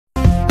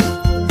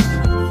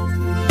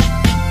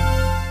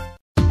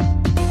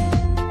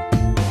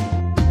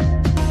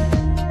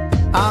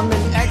I'm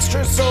an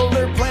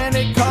extrasolar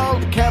planet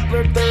called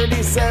Kepler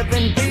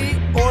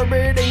 37b,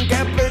 orbiting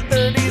Kepler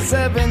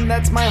 37,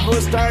 that's my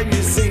host star, you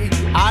see.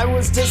 I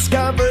was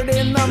discovered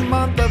in the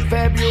month of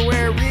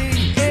February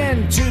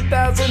in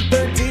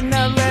 2013,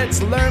 now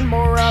let's learn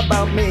more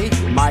about me.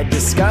 My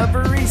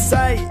discovery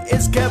site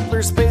is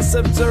Kepler Space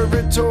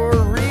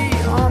Observatory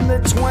on the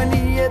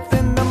 20th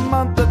in the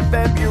month of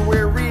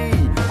February.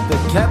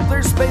 The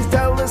Kepler Space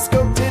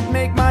Telescope did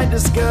make my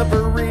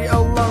discovery,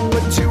 along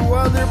with 2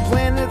 other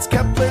planets,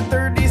 Kepler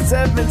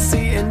 37c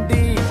and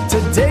d.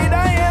 To date,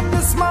 I am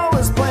the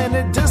smallest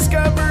planet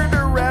discovered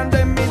around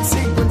a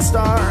mid-sequence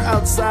star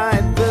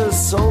outside the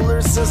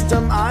solar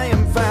system. I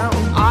am found.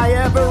 I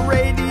have a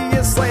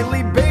radius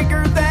slightly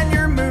bigger than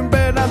your moon,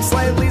 but I'm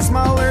slightly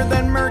smaller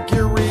than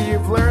Mercury.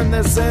 You've learned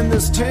this in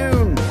this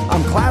tune.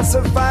 I'm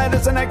classified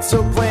as an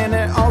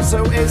exoplanet,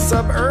 also a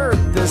sub-Earth.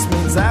 This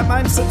means that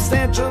I'm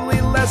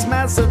substantially less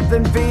massive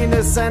than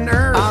Venus and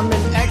Earth. I'm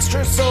an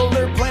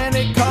extrasolar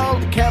planet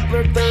called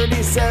Kepler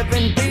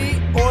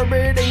 37b,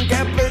 orbiting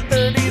Kepler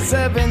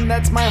 37,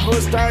 that's my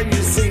host star, you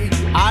see.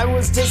 I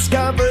was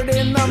discovered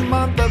in the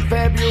month of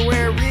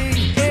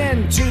February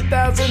in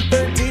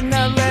 2013,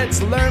 now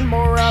let's learn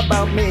more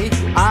about me.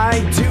 I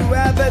do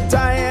have a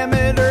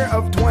diameter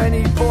of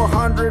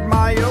 2,400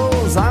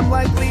 miles. I'm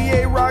likely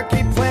a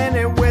rocky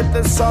planet with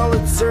a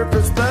solid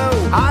surface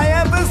though. I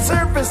have a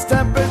surface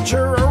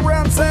temperature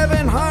around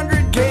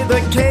 700 K.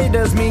 The K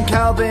does mean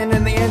Kelvin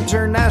in the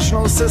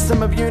International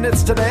System of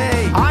Units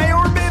today. I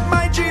orbit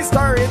my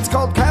G-star, it's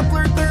called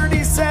Kepler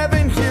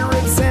 37. Here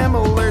it's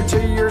similar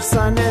to your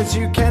sun, as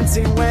you can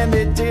see when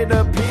it did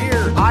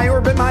appear. I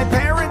orbit my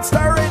parent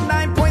star at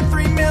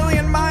 9.3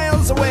 million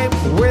miles away,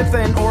 with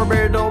an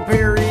orbital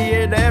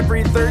period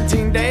every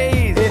 13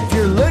 days. If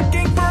you're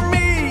looking for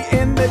me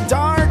in the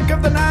dark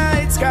of the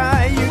night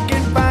sky, you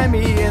can find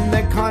me in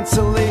the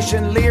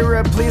constellation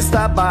Lyra, please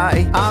stop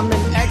by. I'm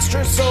an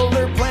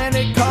extrasolar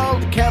planet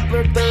called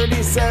Kepler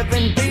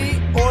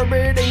 37b,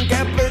 orbiting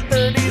Kepler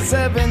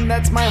 37,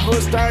 that's my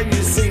host star, you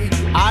see.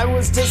 I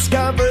was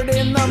discovered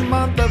in the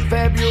month of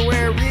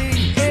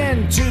February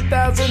in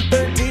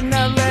 2013,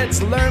 now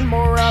let's learn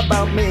more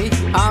about me.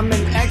 I'm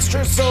an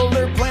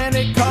extrasolar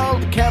planet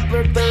called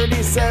Kepler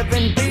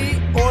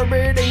 37b,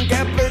 orbiting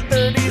Kepler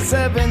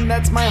 37,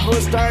 that's my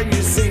host star,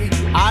 you see.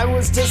 I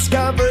was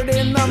discovered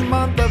in the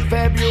month of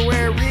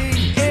February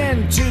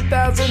in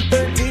 2013.